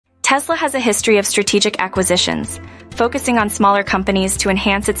Tesla has a history of strategic acquisitions, focusing on smaller companies to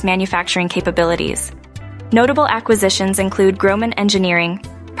enhance its manufacturing capabilities. Notable acquisitions include Grohmann Engineering,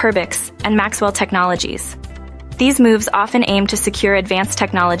 Perbix, and Maxwell Technologies. These moves often aim to secure advanced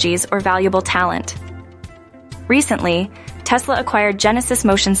technologies or valuable talent. Recently, Tesla acquired Genesis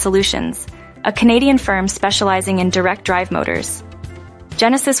Motion Solutions, a Canadian firm specializing in direct drive motors.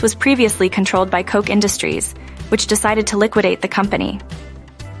 Genesis was previously controlled by Koch Industries, which decided to liquidate the company.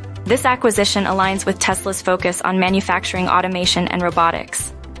 This acquisition aligns with Tesla's focus on manufacturing automation and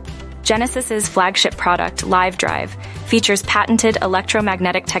robotics. Genesis's flagship product, LiveDrive, features patented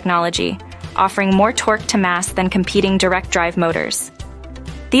electromagnetic technology, offering more torque to mass than competing direct drive motors.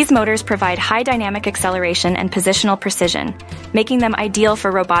 These motors provide high dynamic acceleration and positional precision, making them ideal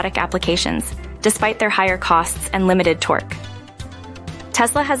for robotic applications, despite their higher costs and limited torque.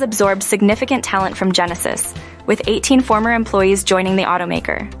 Tesla has absorbed significant talent from Genesis, with 18 former employees joining the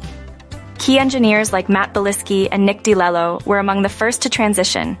automaker. Key engineers like Matt Belisky and Nick DiLello were among the first to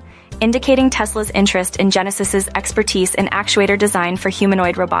transition, indicating Tesla's interest in Genesis's expertise in actuator design for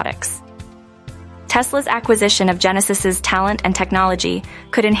humanoid robotics. Tesla's acquisition of Genesis's talent and technology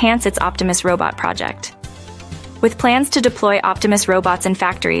could enhance its Optimus robot project. With plans to deploy Optimus robots in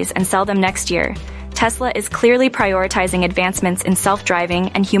factories and sell them next year, Tesla is clearly prioritizing advancements in self-driving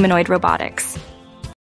and humanoid robotics.